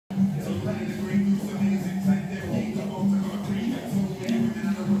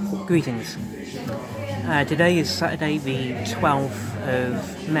Greetings. Today is Saturday the 12th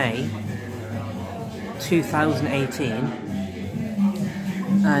of May 2018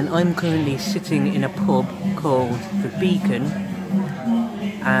 and I'm currently sitting in a pub called The Beacon,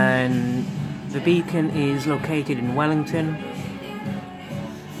 and The Beacon is located in Wellington,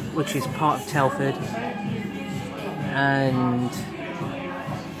 which is part of Telford, and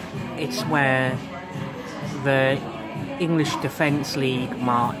it's where the English Defence League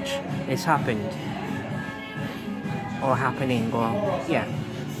March is happening. Yeah.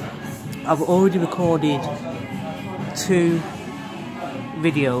 I've already recorded 2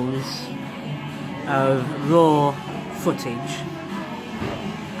 videos of raw footage.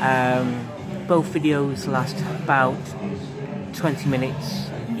 Both videos last about 20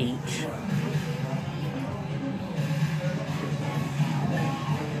 minutes each.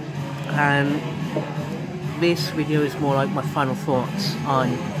 And this video is more like my final thoughts on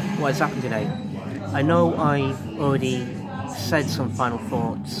what has happened today. I know I already said some final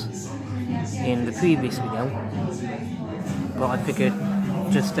thoughts in the previous video, but I figured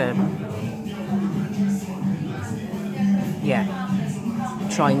just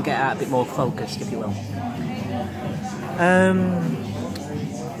try and get out a bit more focused, if you will.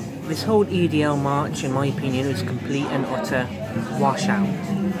 This whole EDL march, in my opinion, is a complete and utter washout.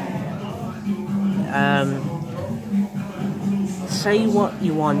 Say what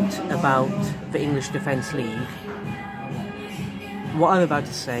you want about the English Defence League. What I'm about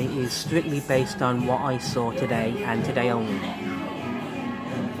to say is strictly based on what I saw today and today only.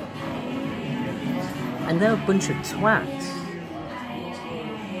 And they're a bunch of twats.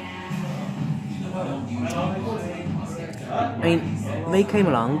 I mean, they came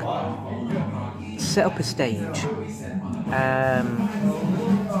along, set up a stage, and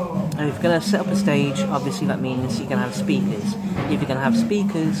if you're going to set up a stage, obviously that means you're going to have speakers. If you're going to have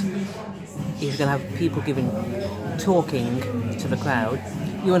speakers, if you're going to have people talking to the crowd,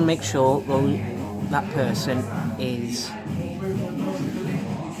 you want to make sure that person is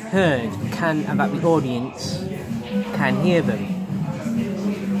heard, and that the audience can hear them.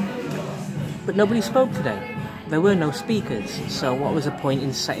 But nobody spoke today. There were no speakers, so what was the point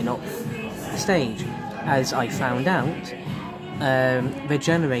in setting up the stage? As I found out, the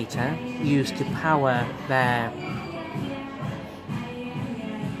generator used to power their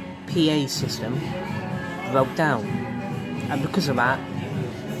PA system broke down, and because of that,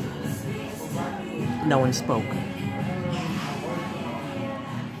 no one spoke.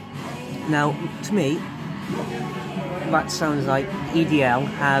 Now, to me, that sounds like EDL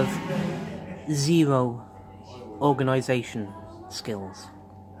have 0 organisation skills.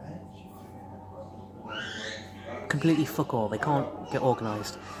 Completely fuck all. They can't get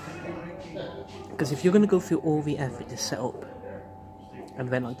organised. Because if you're going to go through all the effort to set up an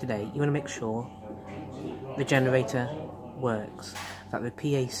event like today, you want to make sure the generator works, that the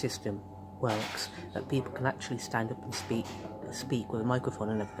PA system works, that people can actually stand up and speak with a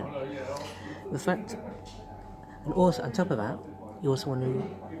microphone and everything. The fact, and also on top of that, you also want to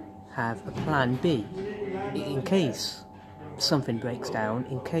have a plan B in case something breaks down,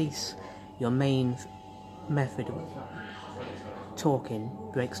 in case your main method of talking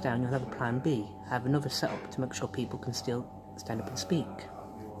breaks down. You'll have a plan B, have another setup to make sure people can still stand up and speak.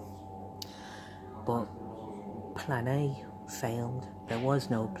 But plan A failed. There was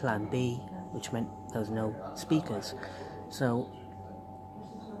no plan B, which meant there was no speakers. So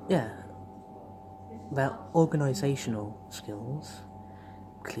yeah, their organisational skills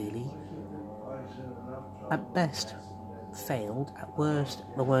clearly at best failed, at worst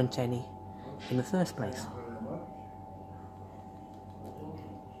there weren't any in the first place.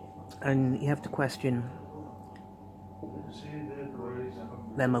 And you have to question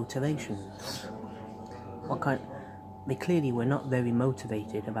their motivations. They clearly were not very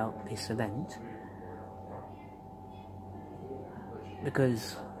motivated about this event,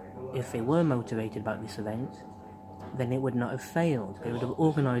 because if they were motivated about this event, then it would not have failed. They would have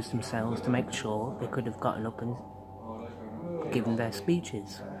organised themselves to make sure they could have gotten up and given their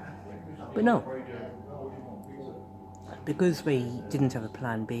speeches. But no, because they didn't have a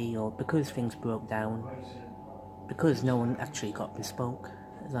plan B, or because things broke down, because no one actually got up and spoke,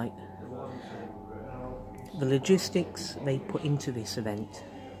 like, the logistics they put into this event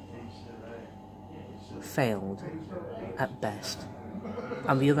failed at best.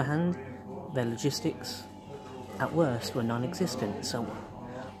 On the other hand, their logistics at worst were non-existent. So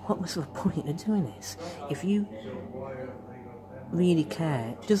what was the point of doing this? If you really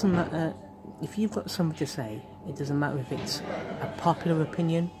care, it doesn't matter if you've got something to say. It doesn't matter if it's a popular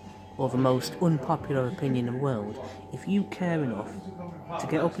opinion or the most unpopular opinion in the world, if you care enough to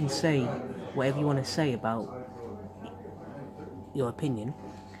get up and say whatever you want to say about your opinion,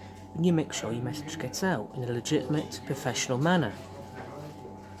 then you make sure your message gets out in a legitimate, professional manner.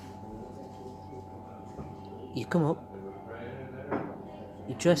 You come up,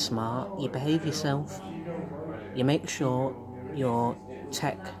 you dress smart, you behave yourself, you make sure you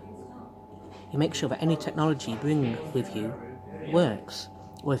make sure that any technology you bring with you works,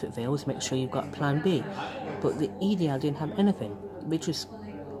 or if it fails, make sure you've got a plan B. But the EDL didn't have anything. They just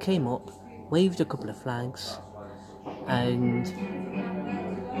came up, waved a couple of flags, and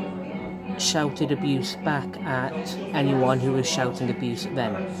shouted abuse back at anyone who was shouting abuse at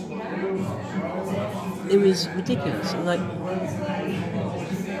them. It was ridiculous. Like,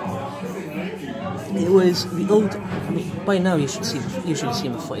 it was the old. I mean, by now you should have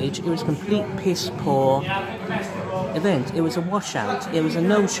seen the footage. It was a complete piss poor event. It was a washout. It was a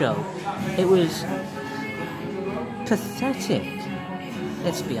no-show. It was pathetic.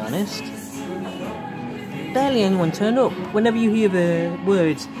 Let's be honest. Barely anyone turned up. Whenever you hear the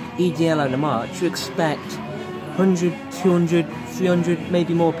words EDL on the march, you expect 100, 200, 300,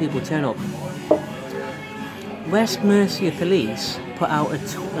 maybe more people turn up. West Mercia Police put out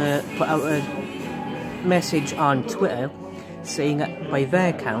a message on Twitter saying that by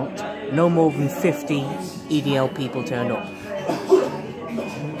their count, no more than 50 EDL people turned up.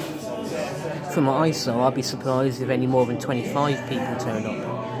 From what I saw, I'd be surprised if any more than 25 people turned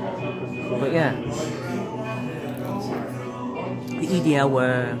up. But yeah, the EDL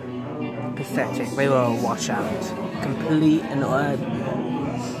were pathetic. They were a washout. Complete and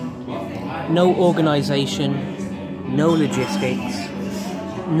no organisation, no logistics,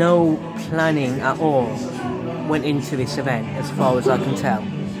 no planning at all went into this event, as far as I can tell.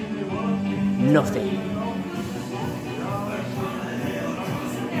 Nothing.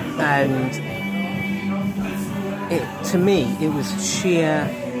 And to me, it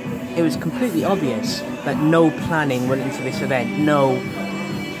was completely obvious that no planning went into this event. No,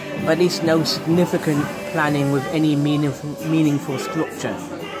 at least no significant planning with any meaningful structure.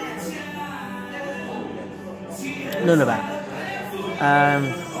 None of that.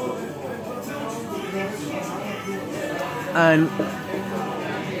 And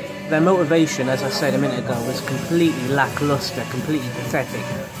their motivation, as I said a minute ago, was completely lackluster, completely pathetic.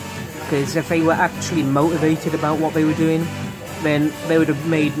 Because if they were actually motivated about what they were doing, then they would have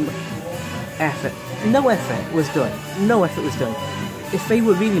made effort. No effort was done. No effort was done. If they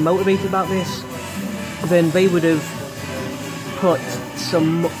were really motivated about this, then they would have put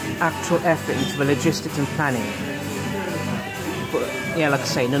some actual effort into the logistics and planning. But yeah, like I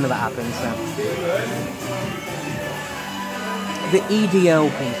say, none of that happened. So. The EDL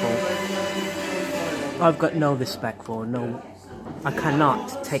people, I've got no respect for. No, I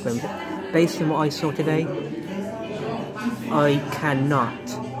cannot take them. Based on what I saw today, I cannot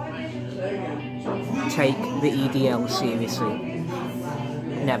take the EDL seriously.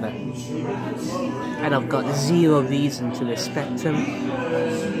 Never. And I've got zero reason to respect them.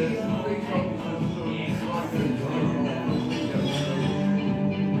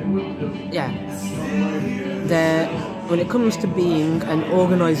 Yeah. When it comes to being an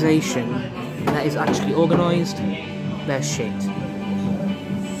organisation that is actually organised, they're shit.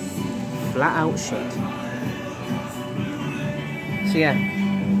 Flat out shit. So yeah,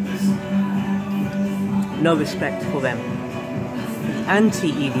 no respect for them. The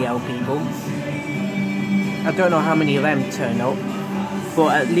anti-EDL people, I don't know how many of them turn up,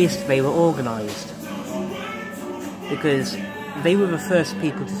 but at least they were organised. Because they were the first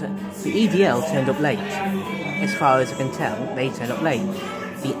people to turn. The EDL turned up late. As far as I can tell, they turned up late.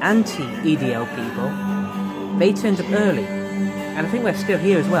 The anti-EDL people, they turned up early. And I think they're still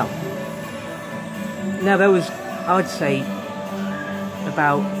here as well. Now there was, I would say,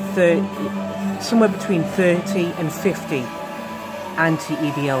 about somewhere between 30 and 50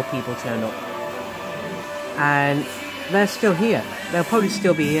 anti-EDL people turned up. And they're still here. They'll probably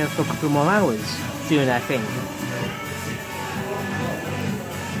still be here for a couple more hours doing their thing.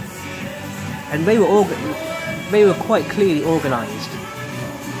 And they were quite clearly organised.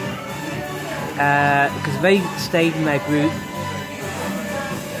 Because they stayed in their group,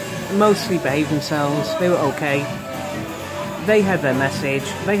 mostly behaved themselves, they were okay. They had their message,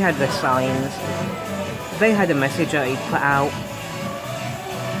 they had their signs, they had a message that they put out.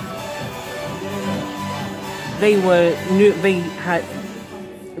 They were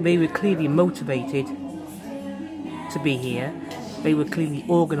clearly motivated to be here. They were clearly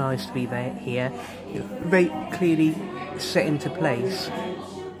organised to be here. They clearly set into place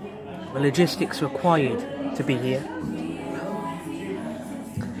the logistics required to be here.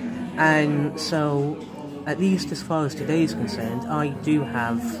 And so, at least as far as today is concerned, I do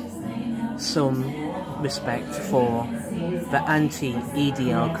have some respect for the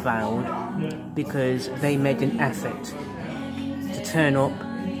anti-EDL crowd, because they made an effort to turn up,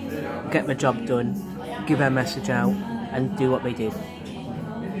 get the job done, give their message out, and do what they did.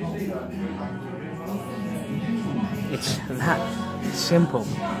 It's that simple,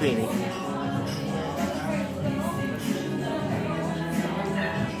 really.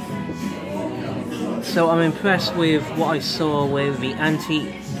 So I'm impressed with what I saw with the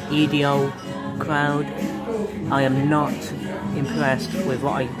anti-EDO crowd. I am not impressed with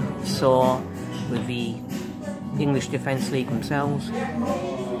what I saw with the English Defence League themselves.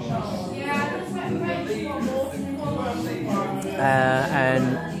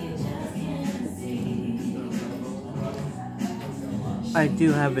 And I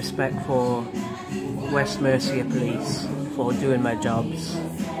do have respect for West Mercia Police for doing their jobs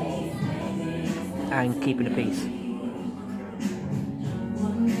and keeping the peace.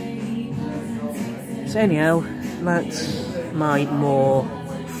 So anyhow, that's my more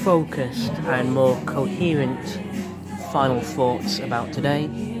focused and more coherent final thoughts about today.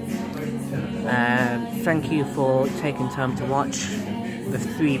 Thank you for taking time to watch the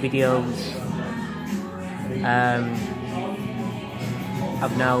 3 videos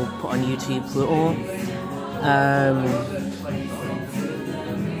I've now put on YouTube for it all.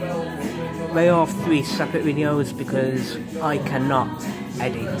 They are 3 separate videos because I cannot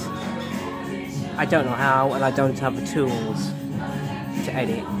edit. I don't know how, and I don't have the tools to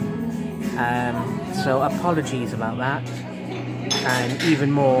edit. So apologies about that, and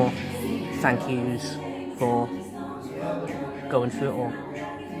even more thank yous for going through it all.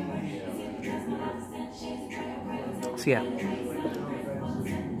 So yeah,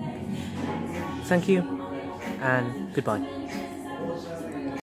 thank you and goodbye.